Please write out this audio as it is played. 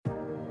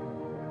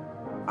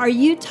Are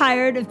you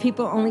tired of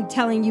people only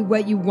telling you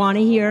what you want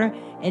to hear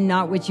and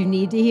not what you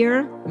need to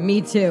hear?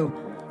 Me too.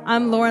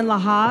 I'm Lauren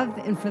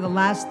LaHave, and for the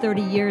last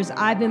 30 years,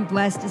 I've been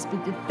blessed to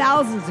speak to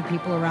thousands of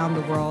people around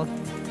the world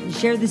and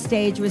share the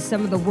stage with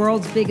some of the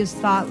world's biggest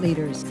thought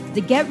leaders.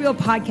 The Get Real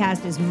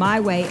podcast is my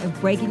way of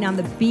breaking down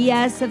the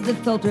BS of the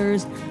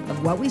filters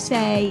of what we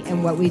say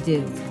and what we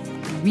do.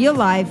 Real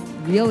life,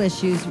 real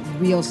issues,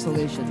 real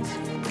solutions.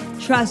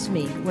 Trust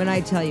me when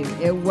I tell you,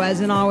 it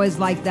wasn't always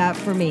like that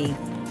for me.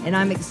 And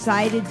I'm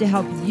excited to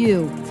help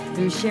you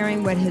through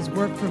sharing what has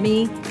worked for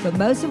me, but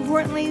most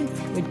importantly,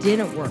 what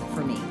didn't work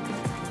for me.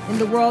 In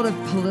the world of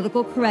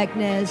political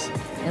correctness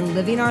and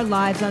living our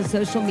lives on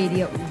social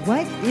media,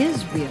 what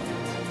is real?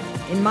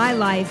 In my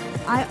life,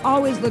 I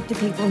always look to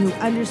people who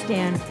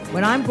understand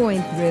what I'm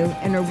going through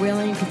and are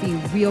willing to be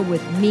real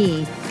with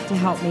me to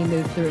help me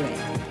move through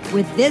it.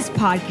 With this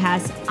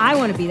podcast, I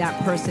want to be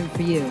that person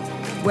for you.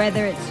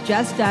 Whether it's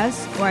just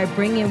us or I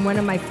bring in one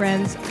of my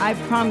friends, I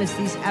promise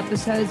these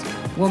episodes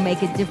will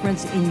make a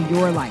difference in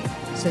your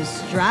life. So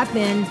strap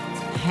in,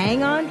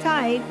 hang on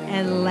tight,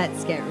 and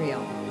let's get real.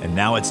 And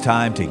now it's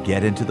time to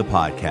get into the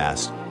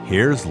podcast.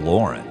 Here's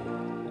Lauren.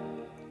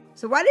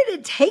 So why did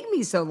it take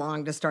me so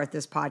long to start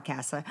this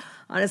podcast?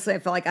 Honestly, I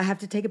feel like I have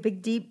to take a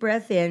big, deep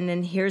breath in,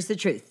 and here's the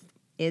truth.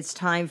 It's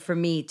time for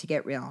me to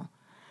get real.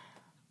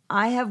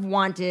 I have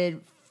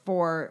wanted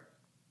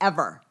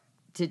forever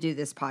to do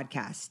this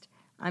podcast.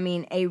 I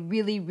mean, a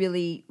really,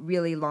 really,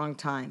 really long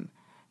time.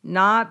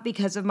 Not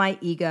because of my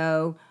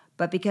ego,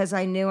 but because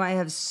I knew I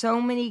have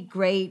so many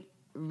great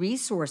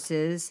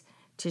resources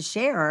to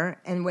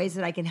share and ways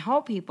that I can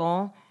help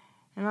people.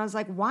 And I was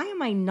like, why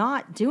am I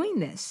not doing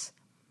this?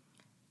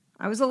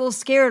 I was a little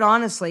scared,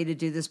 honestly, to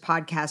do this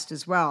podcast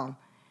as well.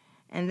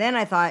 And then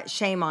I thought,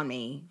 shame on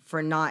me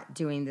for not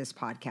doing this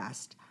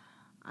podcast.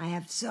 I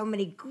have so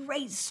many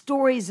great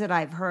stories that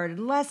I've heard,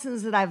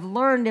 lessons that I've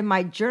learned in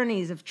my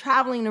journeys of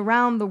traveling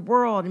around the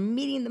world and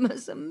meeting the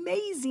most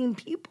amazing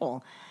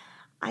people.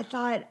 I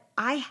thought,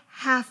 I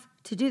have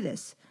to do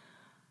this.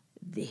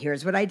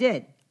 Here's what I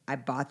did. I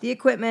bought the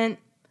equipment.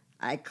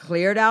 I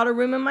cleared out a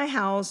room in my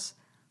house.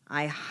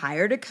 I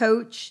hired a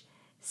coach,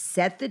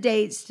 set the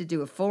dates to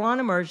do a full-on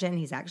immersion.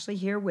 He's actually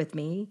here with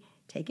me,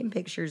 taking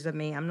pictures of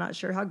me. I'm not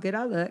sure how good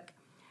I look.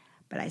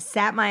 But I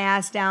sat my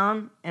ass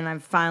down, and I'm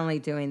finally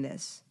doing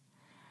this.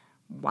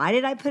 Why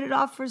did I put it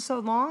off for so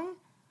long?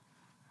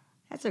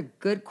 That's a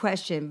good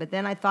question. But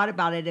then I thought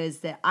about it as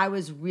that I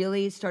was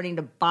really starting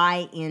to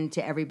buy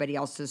into everybody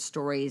else's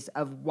stories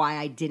of why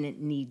I didn't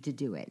need to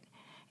do it.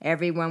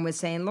 Everyone was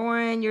saying,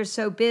 Lauren, you're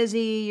so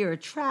busy, you're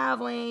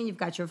traveling, you've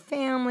got your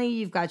family,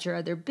 you've got your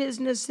other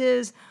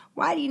businesses.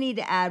 Why do you need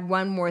to add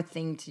one more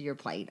thing to your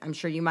plate? I'm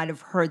sure you might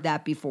have heard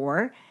that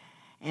before.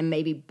 And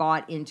maybe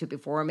bought into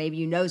before, or maybe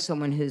you know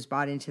someone who's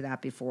bought into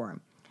that before.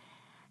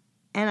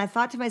 And I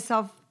thought to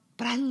myself,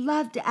 but I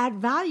love to add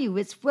value.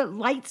 It's what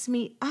lights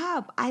me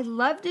up. I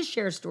love to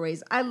share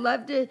stories. I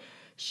love to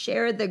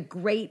share the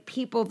great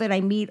people that I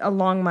meet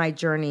along my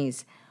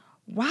journeys.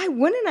 Why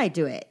wouldn't I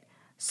do it?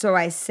 So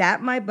I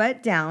sat my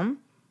butt down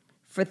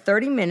for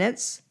 30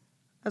 minutes.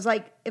 I was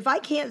like, if I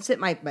can't sit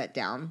my butt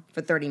down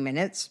for 30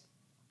 minutes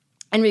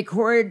and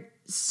record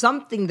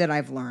something that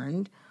I've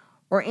learned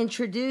or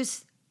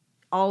introduce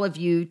all of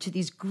you to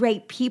these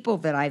great people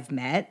that I've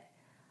met,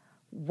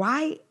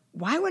 why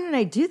wouldn't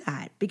I do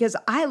that? Because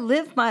I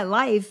live my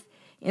life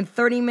in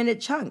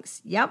 30-minute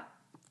chunks. Yep,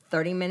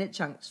 30-minute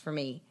chunks for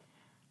me.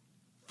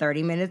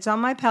 30 minutes on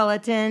my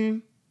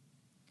Peloton,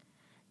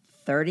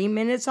 30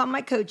 minutes on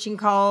my coaching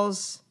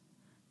calls,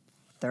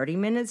 30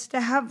 minutes to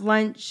have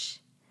lunch.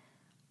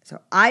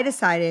 So I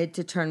decided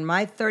to turn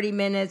my 30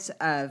 minutes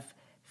of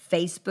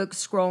Facebook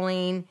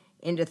scrolling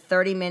into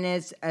 30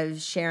 minutes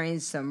of sharing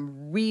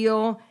some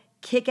real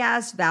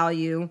kick-ass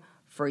value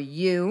for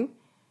you,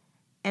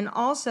 and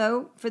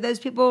also for those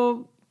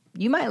people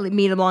you might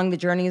meet along the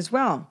journey as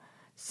well.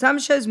 Some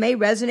shows may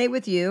resonate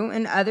with you,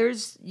 and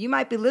others, you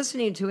might be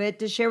listening to it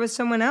to share with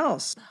someone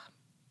else.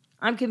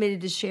 I'm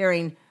committed to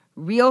sharing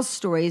real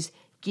stories,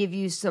 give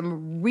you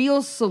some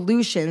real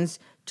solutions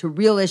to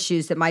real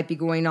issues that might be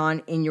going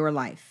on in your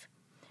life.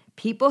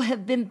 People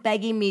have been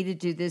begging me to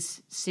do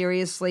this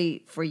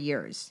seriously for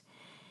years.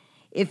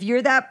 If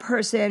you're that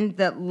person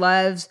that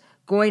loves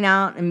going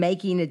out and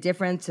making a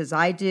difference as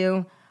I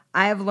do,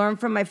 I have learned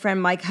from my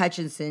friend Mike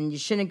Hutchinson, you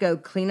shouldn't go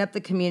clean up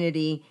the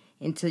community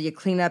until you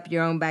clean up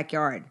your own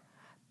backyard.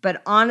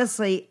 But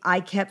honestly, I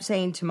kept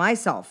saying to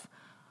myself,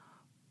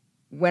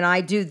 when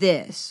I do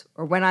this,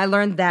 or when I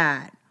learn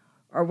that,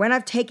 or when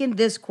I've taken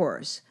this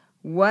course,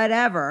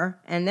 whatever,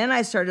 and then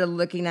I started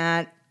looking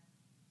at,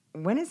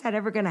 when is that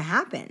ever going to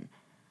happen?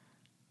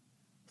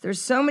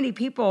 There's so many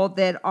people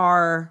that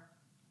are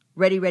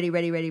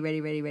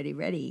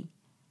ready.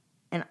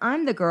 And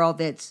I'm the girl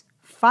that's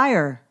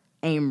fire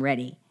aim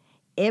ready.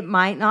 It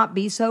might not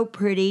be so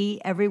pretty,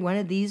 every one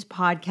of these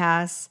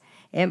podcasts.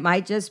 It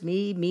might just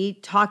be me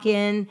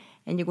talking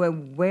and you're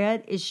going,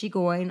 where is she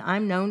going?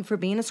 I'm known for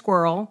being a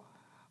squirrel.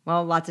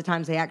 Well, lots of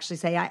times they actually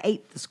say I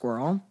ate the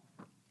squirrel.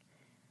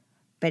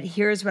 But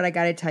here's what I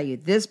got to tell you.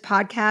 This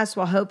podcast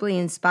will hopefully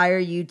inspire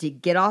you to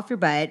get off your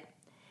butt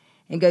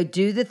and go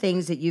do the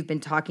things that you've been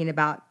talking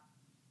about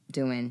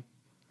doing.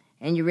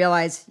 And you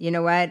realize, you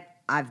know what?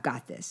 I've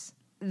got this.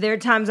 There are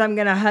times I'm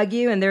going to hug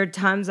you, and there are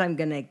times I'm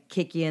going to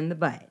kick you in the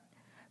butt.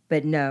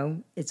 But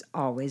no, it's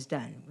always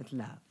done with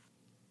love.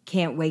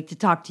 Can't wait to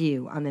talk to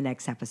you on the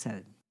next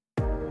episode.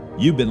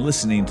 You've been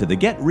listening to the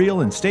Get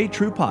Real and Stay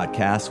True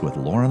podcast with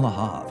Lauren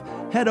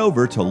LaHave. Head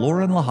over to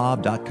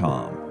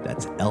laurenlahave.com.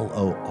 That's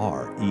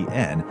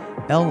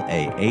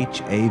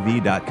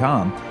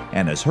LORENLAHAV.com.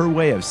 And as her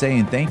way of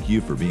saying thank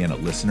you for being a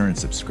listener and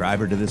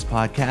subscriber to this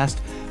podcast,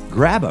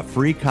 grab a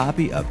free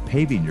copy of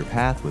Paving Your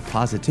Path with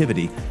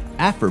Positivity,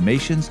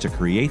 Affirmations to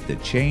Create the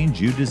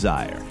Change You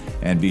Desire.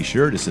 And be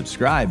sure to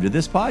subscribe to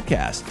this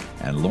podcast.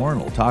 And Lauren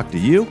will talk to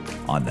you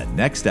on the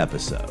next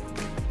episode.